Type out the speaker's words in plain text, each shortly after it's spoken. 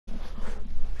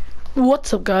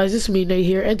What's up, guys? It's me, Nate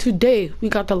here, and today we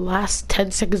got the last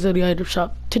 10 seconds of the item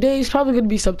shop. Today is probably gonna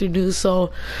be something new,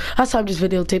 so that's why I'm just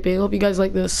videotaping. I hope you guys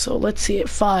like this. So let's see it.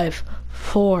 5,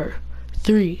 4,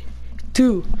 3,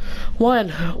 2, 1.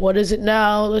 What is it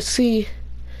now? Let's see.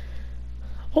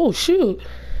 Oh shoot,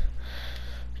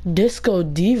 Disco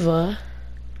Diva.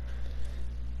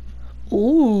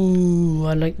 Ooh,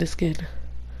 I like this skin.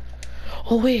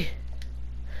 Oh wait,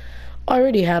 I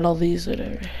already had all these.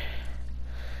 Whatever.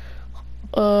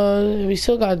 We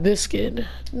still got this skin.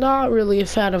 Not really a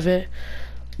fan of it.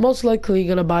 Most likely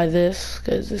gonna buy this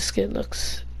because this skin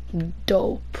looks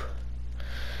dope.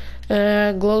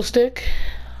 And glow stick.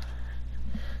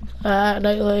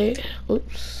 Nightlight.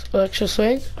 Oops. Extra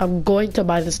swing. I'm going to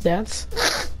buy this dance.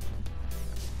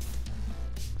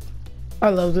 I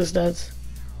love this dance.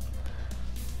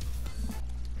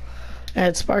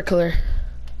 And sparkler.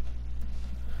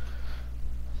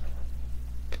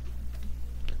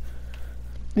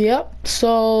 Yep,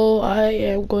 so I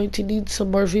am going to need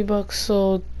some more V-Bucks,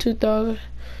 so 2,000,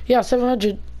 yeah,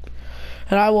 700,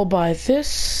 and I will buy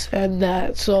this and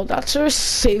that, so that's where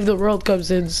Save the World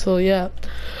comes in, so yeah,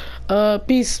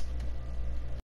 peace.